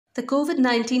The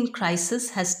COVID-19 crisis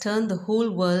has turned the whole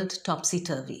world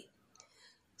topsy-turvy.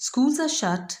 Schools are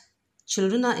shut,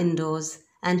 children are indoors,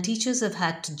 and teachers have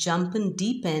had to jump in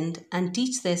deep end and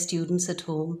teach their students at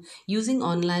home using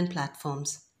online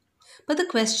platforms. But the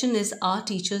question is, are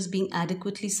teachers being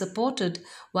adequately supported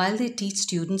while they teach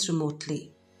students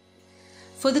remotely?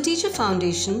 For the Teacher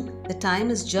Foundation, the time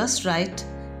is just right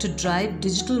to drive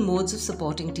digital modes of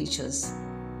supporting teachers.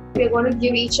 We're going to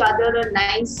give each other a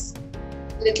nice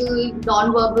little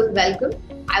non-verbal welcome.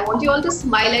 I want you all to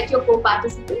smile at your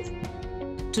co-participants.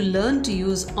 To learn to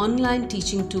use online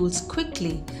teaching tools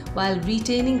quickly while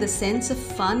retaining the sense of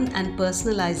fun and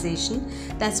personalization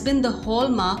that's been the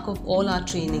hallmark of all our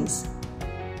trainings.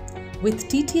 With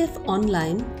TTF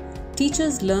Online,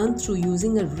 teachers learn through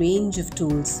using a range of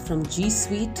tools from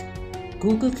GSuite,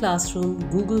 Google Classroom,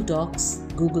 Google Docs,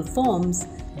 Google Forms,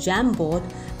 Jamboard,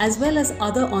 as well as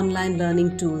other online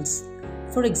learning tools.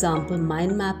 For example,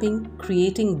 mind mapping,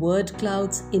 creating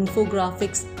wordclouds,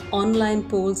 infographics, online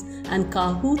polls, and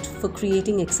Kahoot for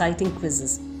creating exciting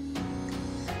quizzes.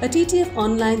 A TTF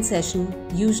Online session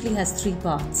usually has 3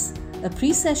 parts: a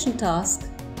pre-session task,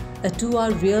 a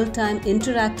 2-hour real-time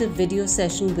interactive video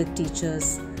session with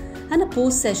teachers, and a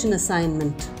post-session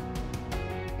assignment.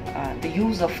 The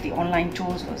use of the online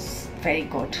tools was very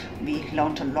good. We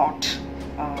learned a lot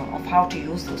of how to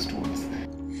use those tools.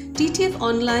 TTF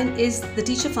Online is the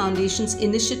Teacher Foundation's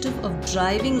initiative of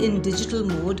driving in digital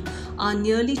mode our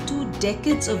nearly 2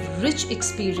 decades of rich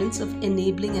experience of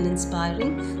enabling and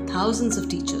inspiring thousands of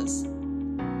teachers.